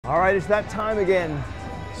All right, it's that time again.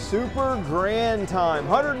 Super grand time.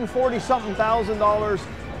 $140-something thousand.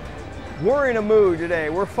 We're in a mood today.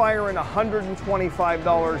 We're firing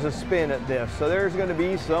 $125 a spin at this. So there's going to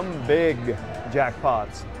be some big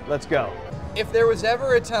jackpots. Let's go. If there was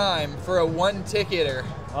ever a time for a one-ticketer,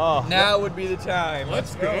 now would be the time.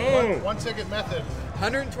 Let's go. One ticket method.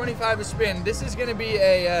 125 a spin. This is going to be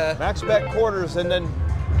a max bet quarters, and then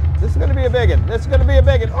this is going to be a big one. This is going to be a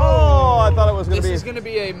big one. Oh, I thought it was going to be. This is going to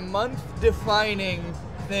be a month-defining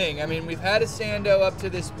thing. I mean, we've had a Sando up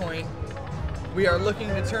to this point. We are looking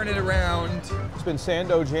to turn it around. It's been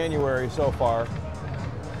Sando January so far.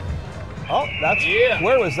 Oh, that's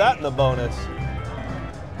where was that in the bonus?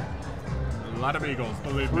 A lot of eagles,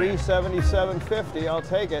 believe me. $377.50. I'll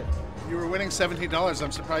take it. You were winning $17.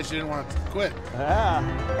 I'm surprised you didn't want to quit. Yeah.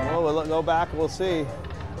 Well, we'll go back. We'll see.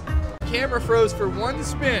 Camera froze for one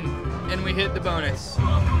spin, and we hit the bonus.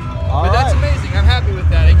 All but that's amazing. I'm happy with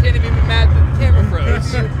that. I can't even be mad that the camera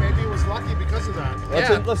froze. Maybe it was lucky because of that.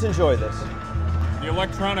 Let's enjoy this. The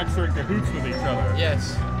electronics are in cahoots with each other.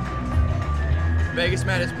 Yes. Vegas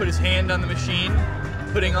Matt has put his hand on the machine,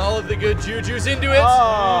 putting all of the good jujus into it.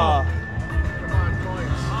 Oh. Come on,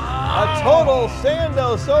 points. A total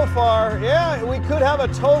Sando so far. Yeah, we could have a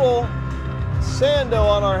total Sando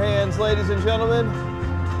on our hands, ladies and gentlemen.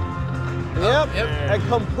 Yep. A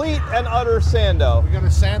complete and utter Sando. We got a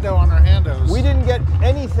Sando on our handos. We didn't get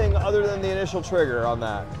anything other than the initial trigger on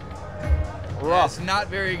that. Rough. That's not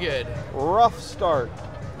very good. Rough start.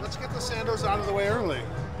 Let's get the Sandos out of the way early.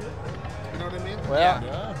 You know what I mean? Well,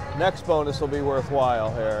 next bonus will be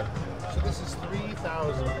worthwhile here. So this is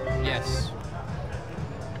 3,000. Yes.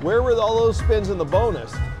 Where were all those spins in the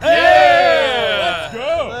bonus? Yeah! Let's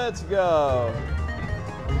go! Let's go.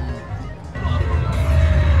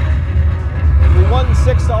 We won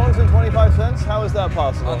 $6.25. How is that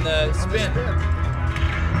possible? On the spin.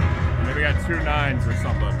 Maybe got 2 9s or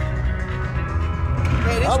something.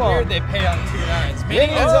 Hey, it is weird they pay on 2 9s.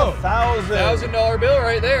 Mini is $1,000 bill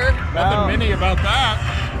right there. Nothing mini about that.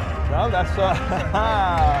 No, that's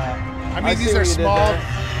I mean, these are small.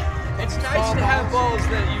 It's nice to have balls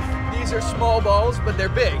that these are small balls, but they're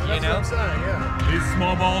big, you know? That's what I'm saying, yeah. These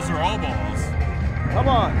small balls are all balls. Come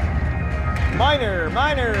on. Minor.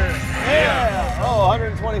 Yeah. Oh,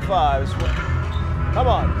 125. Come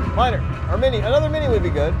on, minor. Or mini. Another mini would be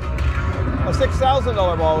good. A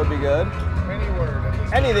 $6,000 ball would be good.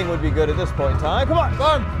 Anything would be good at this point in time. Come on.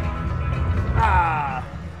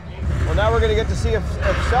 Well, now we're going to get to see if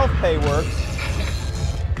self-pay works.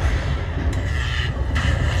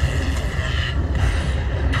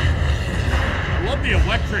 I love the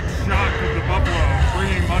electric shock of the buffalo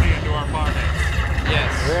bringing money into our pockets.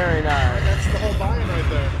 Yes. Very nice. That's the whole buy-in right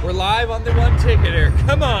there. We're live on the one ticketer.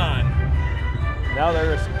 Come on. Now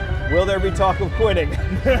will there be talk of quitting?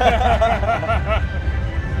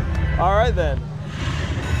 All right then.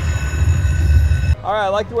 All right, I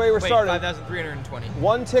like the way we're starting. 5,320.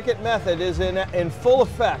 One ticket method is in full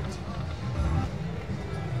effect.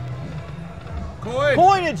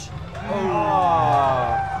 Coinage.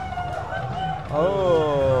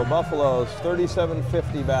 Oh, Buffaloes,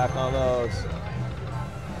 $37.50 back on those.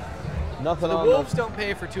 Nothing so on the Wolves don't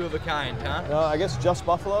pay for 2 of a kind, huh? No, I guess just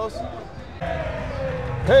Buffaloes.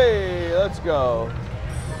 Hey, let's go.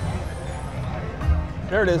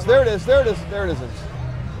 There it is. There it is.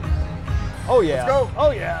 Oh yeah. Let's go.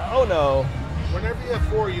 Oh yeah. Oh no. Whenever you have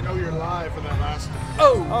 4, you know you're live for that last.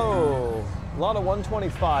 Oh. A lot of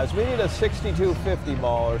 125s. We need a 62.50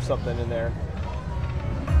 ball or something in there.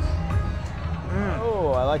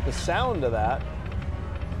 Oh, I like the sound of that.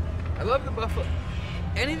 I love the Buffalo.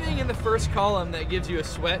 Anything in the first column that gives you a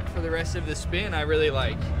sweat for the rest of the spin, I really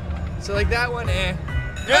like. So like that one, Yeah!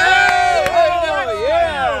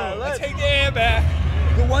 Let's take the air back.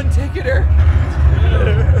 The one ticketer.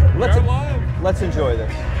 Let's enjoy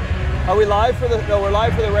this. Are we live for the? No, we're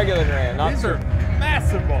live for the regular grand. These are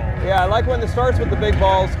massive balls. Yeah, I like when it starts with the big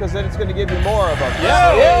balls because then it's going to give you more of them.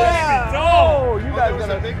 Yeah! Oh, you guys got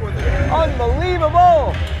a big one there.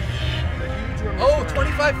 Unbelievable! Oh,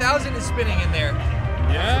 25,000 is spinning in there.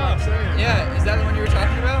 Yeah. Yeah, is that the one you were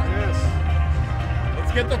talking about? Yes.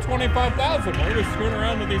 Let's get the 25,000. We're just screwing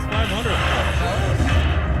around with these 500.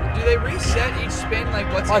 Do they reset each spin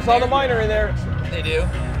like what's in I saw the minor in there. They do?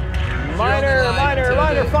 Minor,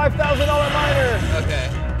 $5,000 minor. Okay.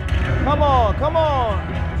 Come on.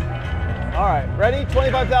 All right, ready?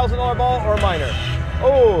 $25,000 ball or minor?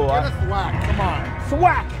 Oh. Get a thwack, come on.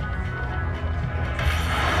 Thwack.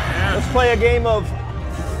 Yeah. Let's play a game of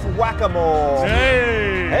whack-a-mole.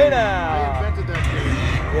 Hey now. I invented that game.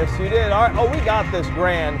 Yes, you did. All right. Oh, we got this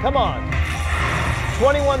grand. Come on.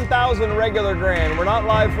 21,000 regular grand. We're not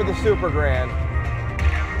live for the super grand.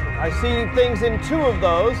 I see things in 2 of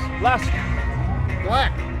those. Last.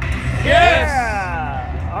 Black.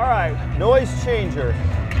 Yeah! All right, noise changer.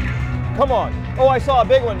 Come on. Oh, I saw a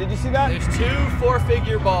big one. Did you see that? There's 2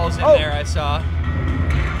 4-figure balls in Oh. there I saw.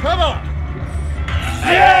 Come on.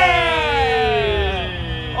 Yay!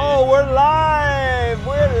 Oh, we're live.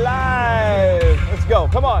 We're live. Let's go.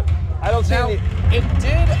 Come on. I don't see Now, any.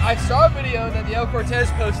 I saw a video that the El Cortez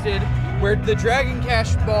posted where the Dragon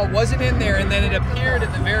Cash ball wasn't in there and then it appeared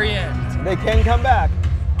at the very end. They can come back.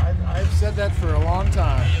 I've said that for a long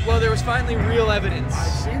time. Well, there was finally real evidence. I've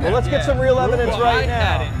seen Well, it. let's get some real evidence Well, right I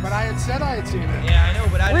now. had it. But I had said I had seen it. Yeah, I know,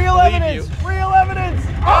 but I Real didn't believe evidence. you. Real evidence.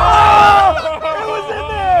 Oh! It was in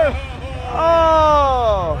there.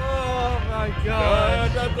 Oh! Oh my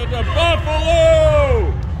god.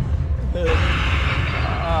 Buffalo!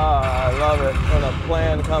 Ah, I love it when a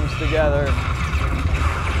plan comes together.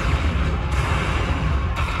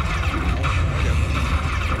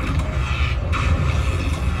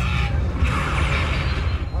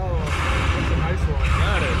 Oh, that's a nice one.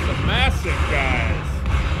 That is a massive, guys.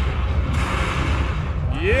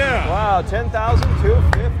 Yeah. Wow,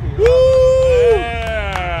 10,250.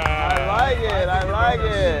 Yeah. I like it. I like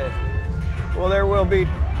it. Well, there will be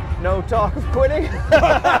no talk of quitting.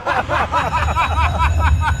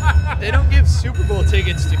 They don't give Super Bowl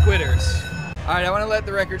tickets to quitters. All right, I want to let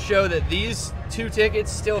the record show that these 2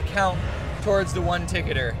 tickets still count towards the 1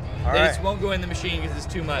 ticketer. All They right. just won't go in the machine because it's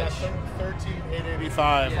too much.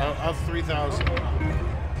 13,885 Yeah. of 3,000.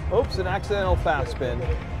 Oops, an accidental fast spin.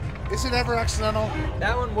 Is it ever accidental?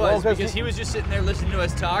 That one Well, was 'cause because he was just sitting there listening to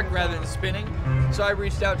us talk rather than spinning. So I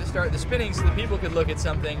reached out to start the spinning so the people could look at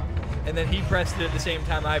something, and then he pressed it at the same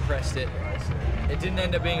time I pressed it. It didn't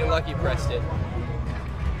end up being a lucky pressed it.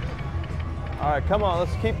 All right, come on,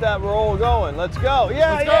 let's keep that roll going. Let's go.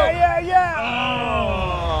 Yeah, Let's yeah, go. yeah, yeah.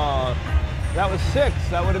 Oh, that was 6.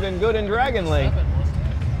 That would have been good in Dragon Link.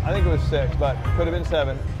 I think it was 6, but could have been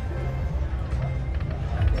 7.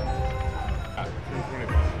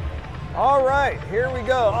 All right, here we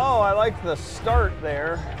go. Oh, I like the start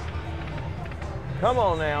there. Come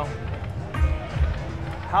on now.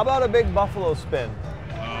 How about a big buffalo spin?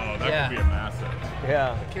 Oh, that Yeah. could be a massive.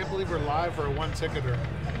 Yeah. I can't believe we're live for a 1-ticketer.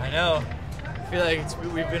 I know. I feel like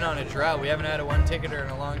we've been on a drought. We haven't had a 1 ticketer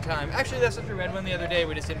in a long time. Actually, that's not true. We had one the other day.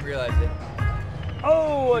 We just didn't realize it.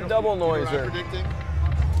 Oh, a double You know what I'm noiser. predicting?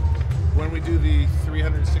 When we do the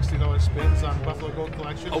 $360 spins on Buffalo Gold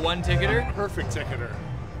Collection. A 1 ticketer? Perfect ticketer.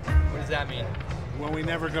 What does that mean? When we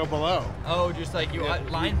never go below. Oh, just like you Yeah.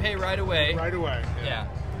 line pay right away. Right away. Yeah.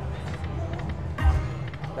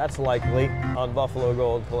 That's likely on Buffalo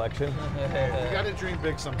Gold Collection. You gotta dream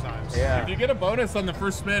big sometimes. Yeah. If you get a bonus on the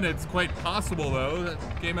first spin, it's quite possible, though. That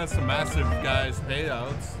game has some massive, guys,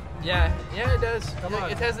 payouts. Yeah, it does. Come on.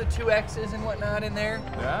 It has the 2 X's and whatnot in there.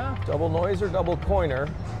 Yeah? Double noiser, double coiner.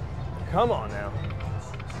 Come on now.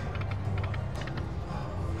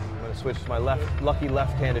 I'm gonna switch to my lucky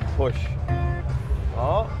left-handed push.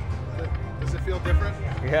 Oh, Does it feel different?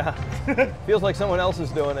 yeah. Feels like someone else is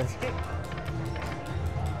doing it.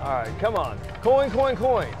 All right, come on. Coin, coin,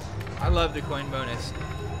 coin. I love the coin bonus.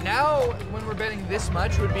 Now, when we're betting this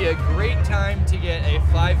much, would be a great time to get a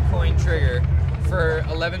 5-coin trigger for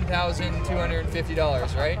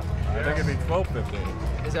 $11,250, right? I think it'd be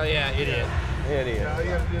 $12.50. Yeah, idiot. Idiot. All you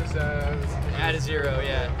gotta do is Add a 0,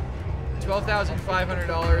 yeah.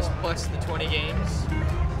 $12,500 plus the 20 games.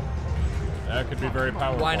 That could be very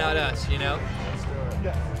powerful. Why not us, you know? let's do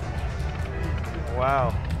it.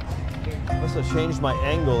 Wow. Must have changed my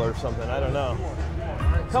angle or something. I don't know.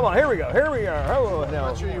 Come on, here we go. Here we are. Oh, I'm no.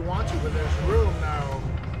 not sure you want to, but there's room now.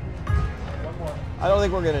 One more. I don't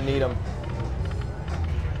think we're gonna need them.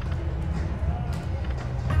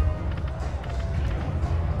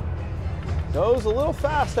 Goes a little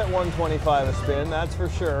fast at 125 a spin, that's for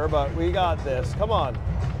sure, but we got this. Come on.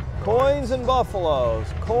 Coins and buffaloes.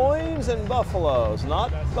 Coins and buffaloes.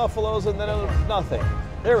 Not buffaloes and then nothing.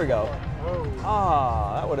 There we go. Whoa.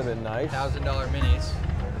 Ah, that would have been nice. $1,000 minis.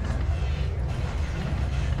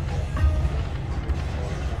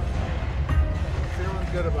 Feeling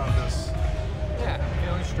good about this. Yeah,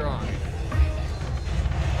 feeling strong.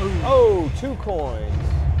 Oh, 2 coins.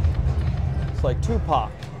 It's like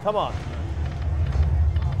Tupac. Come on.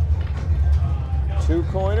 2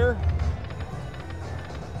 coiner.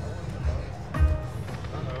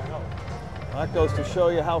 That goes to show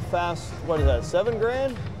you how fast, what is that, 7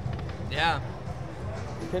 grand Yeah,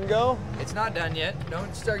 can go? it's not done yet.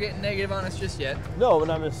 Don't start getting negative on us just yet. No, but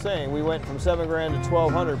I'm just saying, we went from 7 grand to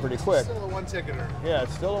 1,200 pretty quick. Still a 1-ticketer. Yeah,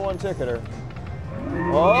 it's still a 1-ticketer.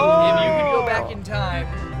 Oh. If you could go back in time,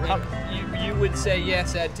 you would say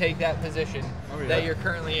yes, I'd take that position that you're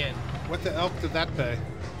currently in. What the elk did that pay?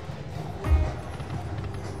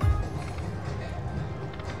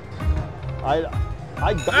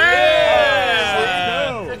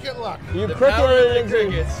 Cricket luck. You The power of the cricketed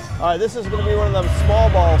crickets. All right, this is going to be one of them small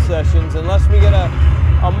ball sessions unless we get a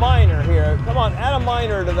minor here. Come on, add a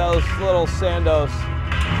minor to those little sandos.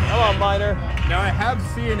 Come on, minor. Now I have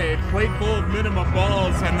seen a plate full of minimum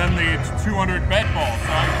balls and then the 200 bet balls,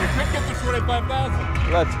 so we could get to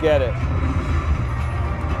 25,000. Let's get it.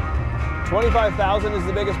 25,000 is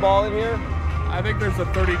the biggest ball in here? I think there's a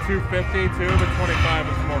 3250 too, but 25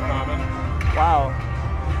 is more common. Wow.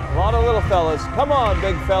 A lot of little fellas. Come on,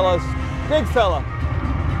 big fellas. Big fella.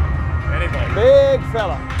 Anybody. Big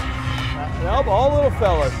fella. Nope, all little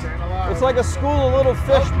fellas. It's like a school of little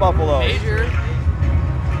fish buffaloes. Major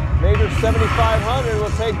 7,500, we'll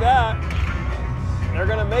take that. They're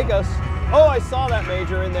gonna make us. Oh, I saw that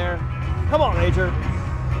Major in there. Come on, Major.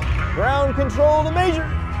 Ground control to Major.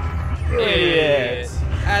 Idiot.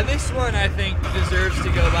 This one I think deserves to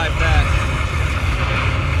go by fast.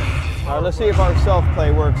 All right, let's see if our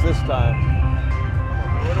self-play works this time.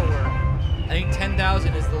 It'll work. I think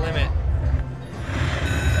 10,000 is the limit.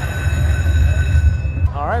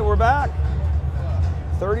 All right, we're back.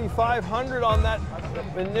 3,500 on that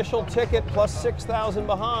initial ticket plus 6,000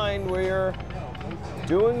 behind. We're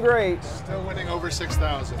doing great. Still winning over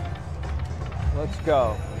 6,000. Let's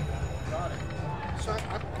go. So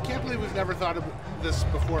I can't believe we've never thought of this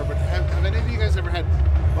before, but have any of you guys ever had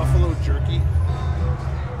buffalo jerky?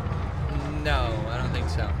 No, I don't think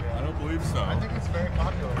so. I don't believe so. I think it's very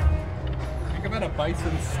popular. I think I've had a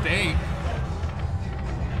bison steak.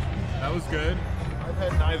 That was good. I've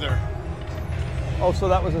had neither. Oh, so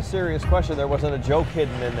that was a serious question. There wasn't a joke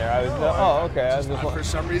hidden in there. I was. Oh, okay. I was just. For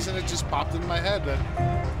some reason, it just popped in my head that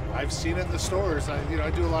I've seen it in the stores. I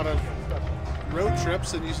do a lot of road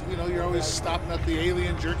trips, and you're always stopping at the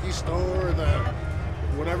Alien Jerky store or the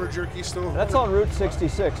whatever jerky store. That's on Route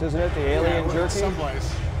 66, isn't it? The Alien Jerky.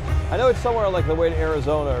 Someplace. I know it's somewhere like the way to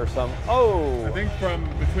Arizona or something. Oh. I think from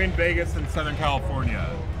between Vegas and Southern California,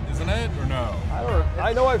 isn't it, or no?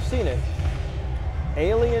 I know I've seen it.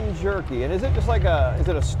 Alien Jerky, and is it just like is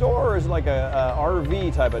it a store or is it like a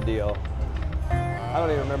RV type of deal? I don't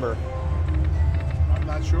even remember. I'm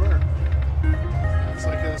not sure. It's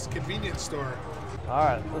like a convenience store. All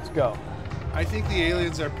right, let's go. I think the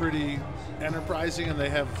aliens are pretty enterprising, and they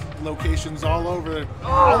have locations all over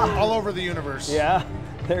the universe. Yeah,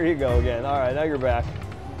 there you go again. All right, now you're back.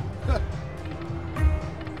 A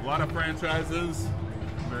lot of franchises,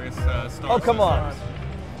 various stars. Oh, come on.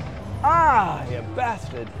 Ah, you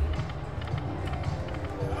bastard.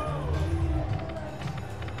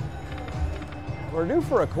 We're due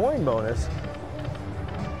for a coin bonus.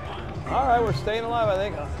 All right, we're staying alive, I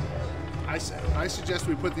think. I suggest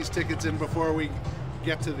we put these tickets in before we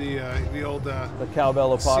get to the old The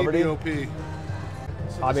cowbell of poverty. CBOP.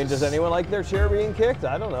 So I mean, does anyone like their chair being kicked?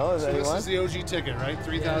 I don't know. Is So anyone? this is the OG ticket, right?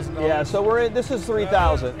 $3,000. Yeah, so we're in. This is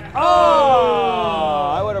 3,000.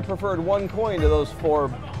 Oh! I would have preferred one coin to those 4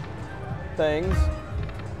 things.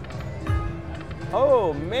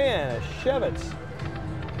 Oh man, a Chevitz.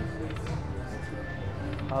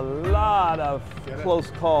 A lot of close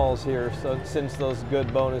calls here. So since those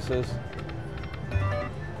good bonuses.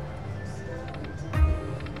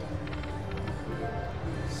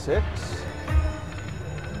 $6.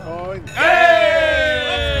 Oh,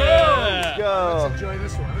 Hey! Let's go. let's enjoy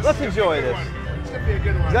this one. Let's enjoy this. It's gonna be a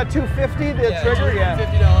good one. Is that 250 the trigger? Yeah.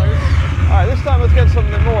 $50. All right, this time let's get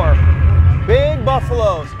something more. Big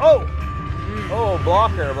buffaloes. Oh, oh,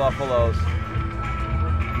 blocker buffaloes.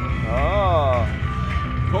 Oh.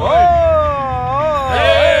 Oh.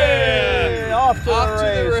 Hey. Off to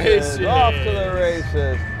the races. Off to the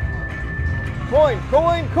races. Coin,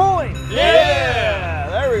 coin, coin. Yeah.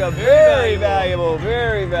 There we go. Very valuable.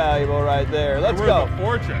 Very valuable right there. Let's Worth go. a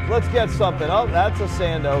fortune. Let's get something. Oh, that's a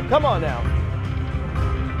Sando. Come on now.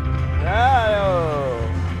 Oh.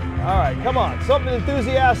 All right, come on. Something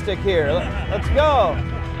enthusiastic here. Let's go.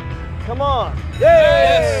 Come on.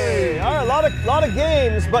 Yay! All right, a lot of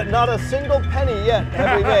games, but not a single penny yet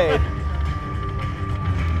have we made.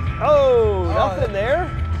 Oh, nothing there?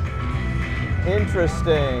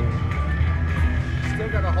 Interesting. Still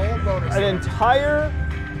got a whole bonus. An entire.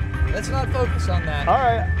 Let's not focus on that. All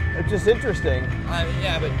right, it's just interesting.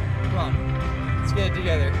 Yeah, but come on. Let's get it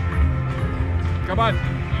together. Come on.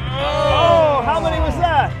 Oh, how many was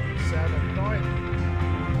that? 7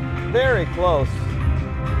 coin. Very close.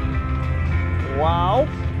 Wow.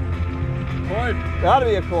 Coin. Gotta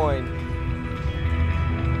be a coin.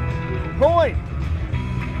 Coin.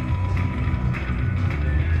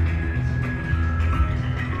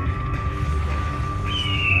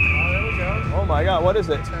 my God, what is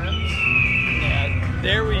it? Yeah,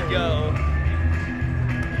 there we go.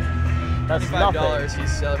 That's $25. nothing.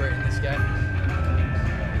 He's celebrating this guy.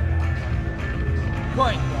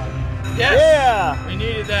 Coin. Yes. Yeah. We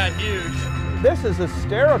needed that huge. This is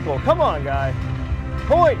hysterical. Come on, guy.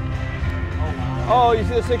 Point. Oh, you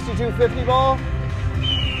see the 6250 ball?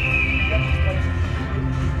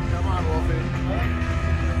 Come on, Wolfie.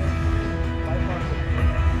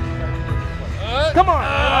 Come on.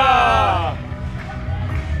 Ah.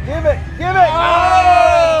 Give it. Give it.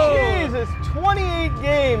 Oh! Jesus, 28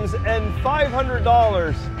 games and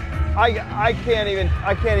 $500. I can't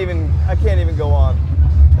even go on.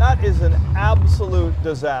 That is an absolute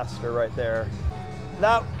disaster right there.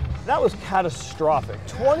 That was catastrophic.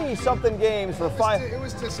 20-something games for five. It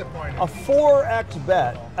was disappointing. A 4x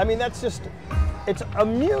bet. I mean, that's just, it's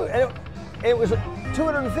and it was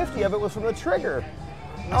 250 of it was from the trigger.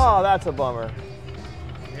 Oh, that's a bummer.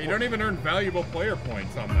 You don't even earn valuable player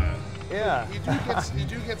points on that. Yeah. You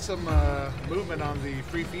do get some movement on the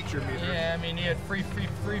free feature meter. Yeah, I mean, you had free.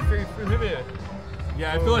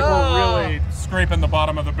 Yeah, I feel like we're really scraping the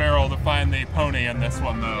bottom of the barrel to find the pony in this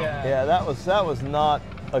one, though. Yeah, that was not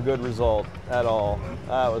a good result at all.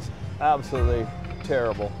 That was absolutely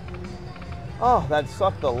terrible. Oh, that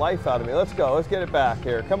sucked the life out of me. Let's go. Let's get it back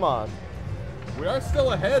here. Come on. We are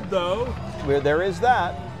still ahead, though. There is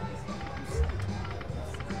that.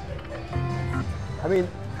 I mean,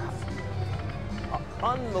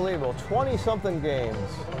 unbelievable. 20-something games.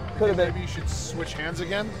 Could have been. Maybe you should switch hands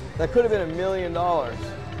again. That could have been $1 million. Oh.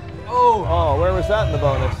 Oh, where was that in the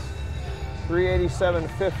bonus?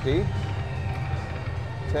 387.50.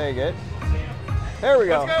 Take it. There we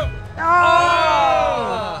go. Let's go.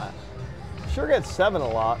 Ah! Sure gets 7 a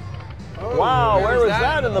lot. Oh, Wow, where was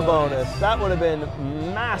that that in the bonus? That would have been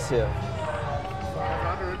massive.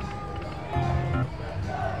 500.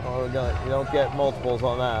 Oh, you don't get multiples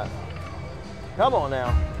on that. Come on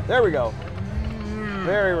now. There we go.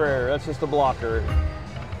 Very rare. That's just a blocker.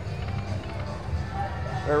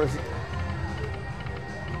 There was.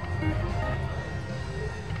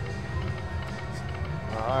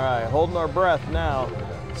 All right, holding our breath now.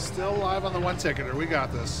 Still live on the one ticketer. We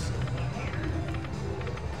got this.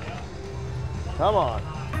 Come on.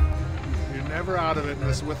 You're never out of it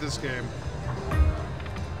with this game.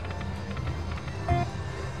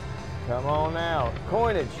 Come on now.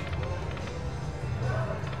 Coinage.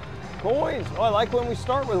 Coins. Oh, I like when we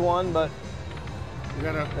start with one, but We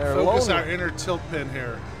gotta They're focus lonely. our inner tilt pin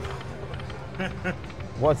here.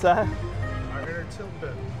 what's that? Our inner tilt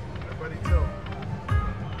pin. Our buddy Tilt.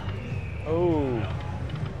 Oh.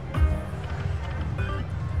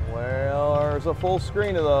 Well, there's a full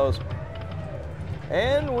screen of those.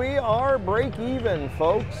 And we are break even,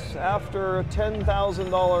 folks, after a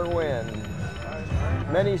 $10,000 win.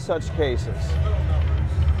 Many such cases.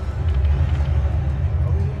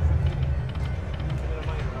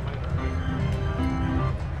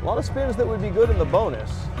 A lot of spins that would be good in the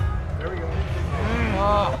bonus. There we go.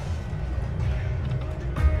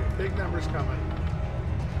 Big numbers coming.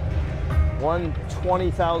 One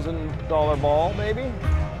 $20,000 ball, maybe?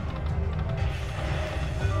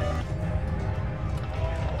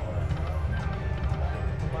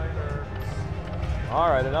 All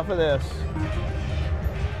right, enough of this.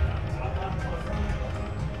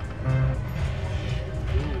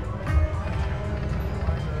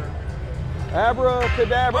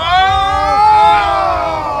 Abracadabra.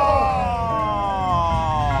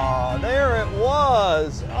 Oh! There it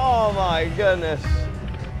was. Oh my goodness.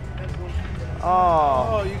 Oh,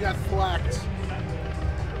 Oh, you got flacked.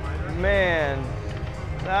 man.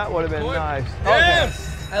 That would have been Boy. nice.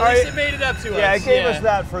 Yes! At All least right. it made it up to us. Yeah, it gave us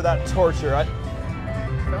that for that torture.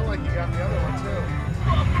 Felt like you got the other one too.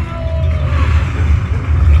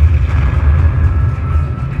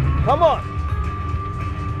 Come on.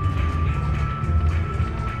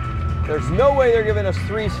 There's no way they're giving us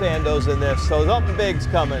 3 Sandos in this, so something big's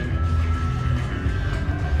coming.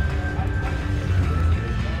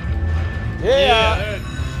 Yeah.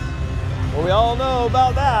 Well, we all know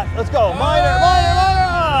about that. Let's go. Minor.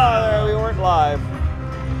 Ah, there, we weren't live.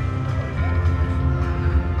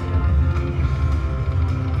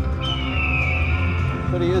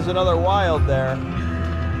 Could have used another wild there.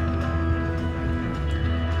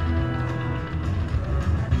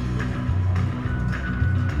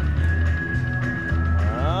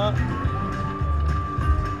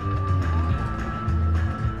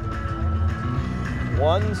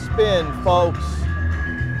 One spin, folks.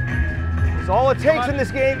 That's all it takes in this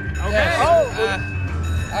game. Okay. Yes. Oh.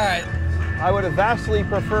 All right. I would have vastly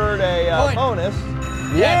preferred a Point. bonus.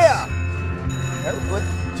 Yes. Yeah.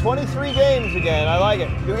 With 23 games again. I like it.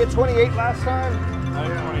 Did we get 28 last time? I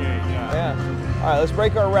had 28, yeah. Yeah. All right, let's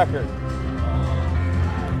break our record.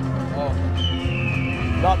 Oh.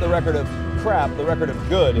 Not the record of crap, the record of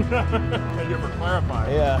good. Thank you for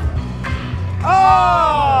clarifying. Yeah.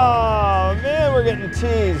 Oh, man, we're getting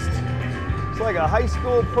teased. It's like a high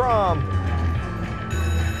school prom.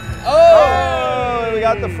 Oh, we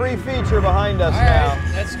got the free feature behind us All now.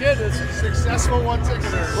 right, that's good. That's Successful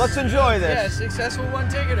one-ticketer. Let's enjoy yeah, this. successful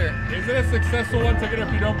one-ticketer. Is it a successful one ticket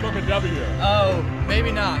if you don't book a W? Oh,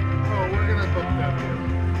 maybe not. Oh, we're gonna book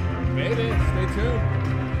W. Maybe. Stay tuned.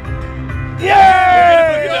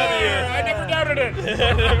 Yeah! I never doubted it.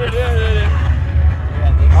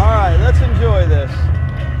 All right, let's enjoy this.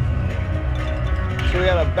 So we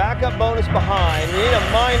got a backup bonus behind. We need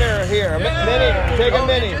a minor here. Mini, take a Oh,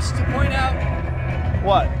 mini. and just to point out,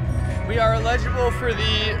 What? we are eligible for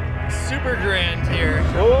the Super Grand here.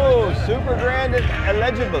 Oh, super grand and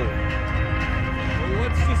eligible. Well,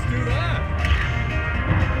 let's just do that.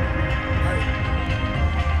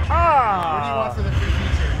 What do you want Ah! for the free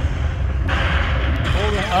feature?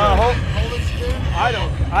 Hold it. Hold it spin.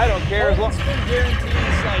 I don't care as long. Spin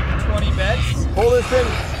guarantees like 20 bets. Hold this in.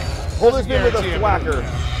 Hold this in with a Guarantee it. thwacker.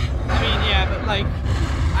 I mean, yeah, but like,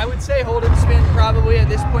 I would say hold and spin probably at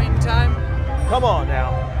this point in time. Come on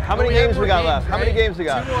now. How many But have games we more got left? How many right? games we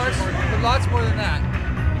got? 2 more, but lots more than that.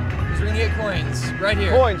 Because we're gonna get coins right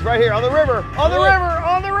here. Coins right here on the river. On the Look. river.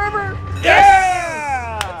 On the river.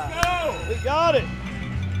 Yes! Yeah! Go! We got it.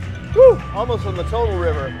 Woo! Almost on the total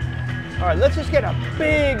river. All right, let's just get a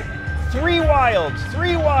big 3 wilds.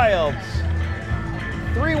 3 wilds.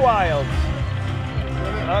 3 wilds.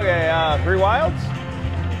 Okay, 3 wilds?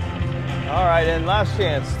 All right, and last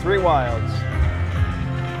chance, 3 wilds.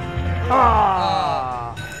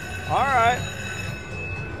 Ah! All right.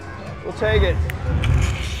 We'll take it.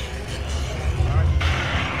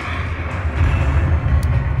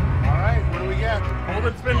 All right, what do we get? Hold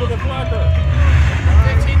and spin with a flacker.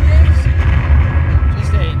 15 games?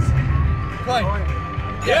 Just 8. Coin.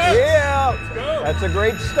 Yes! Yeah! Go! That's a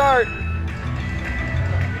great start.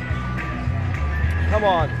 Come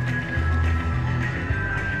on.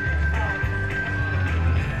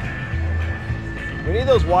 We need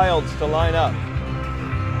those wilds to line up.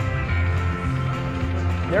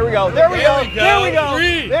 There we go. There we go. There we go.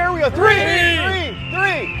 Three. There we go. 3. Three.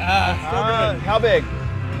 3. Ah, How big?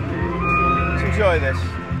 Let's enjoy this.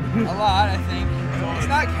 a lot, I think. It's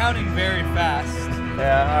not counting very fast.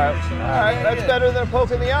 Yeah, all right. All right, that's better than a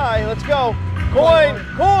poke in the eye. Let's go. Coin.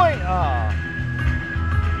 Coin. Ah.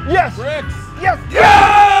 Yes. Bricks! Yes.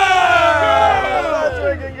 Yeah! Let's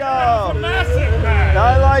freaking That's a go. massive bag!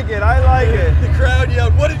 I like it. I like it. The crowd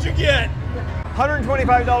yelled, "What did you get?"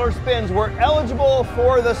 $125 spins. We're eligible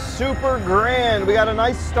for the Super Grand. We got a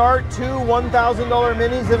nice start, 2 $1,000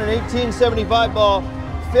 minis and an 1875 ball.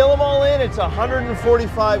 Fill them all in. It's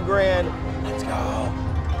 145 grand. Let's go.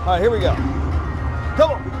 All right, here we go.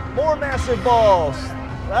 Come on, more massive balls.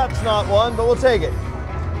 That's not one, but we'll take it.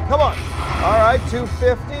 Come on. All right,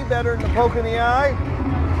 250, better than the poke in the eye.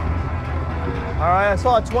 All right, I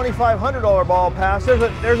saw a $2,500 ball pass. There's a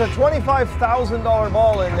 $25,000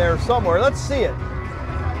 ball in there somewhere. Let's see it.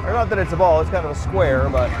 Or not that it's a ball, it's kind of a square,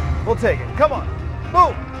 but we'll take it. Come on.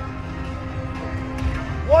 Boom.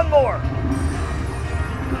 One more.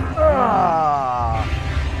 Ah.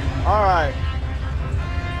 All right.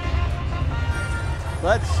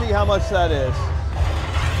 Let's see how much that is.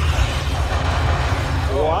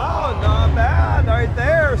 Wow, not bad right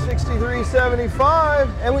there, 63.75,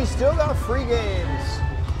 and we still got free games.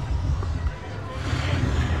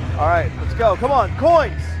 All right, let's go. Come on,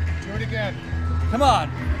 coins. Do it again. Come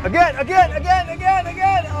on. Again.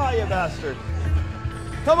 Oh, you bastard.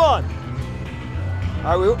 Come on.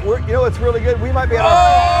 All right, we're, you know what's really good? We might be at our...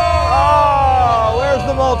 Oh, where's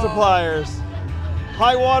the multipliers?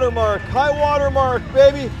 High water mark,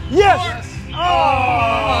 baby. Yes.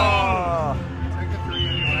 Oh. Take the 3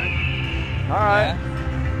 anyway. All right.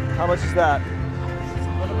 Yeah. How much is that?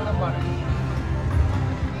 A little bit of money.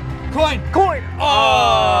 Coin. Oh,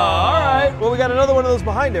 all right. Well, we got another one of those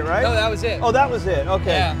behind it, right? No, that was it. Oh, that was it.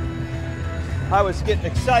 Okay. Yeah. I was getting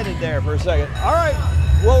excited there for a second. All right.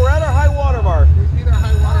 Well, we're at our high water mark. We beat our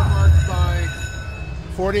high water mark by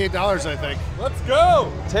 $48, I think. Let's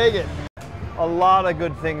go! Take it. A lot of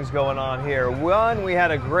good things going on here. 1, we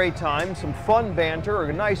had a great time, some fun banter,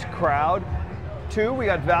 a nice crowd. 2, we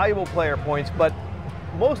got valuable player points, but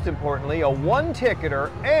most importantly, a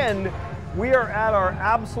 1-ticketer, and we are at our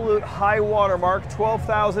absolute high water mark,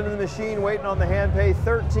 12,000 in the machine, waiting on the hand pay,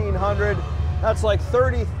 1,300. That's like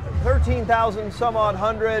 13,000 some odd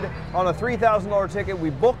hundred on a $3,000 ticket.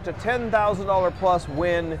 We booked a $10,000 plus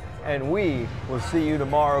win, and we will see you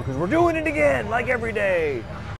tomorrow because we're doing it again like every day.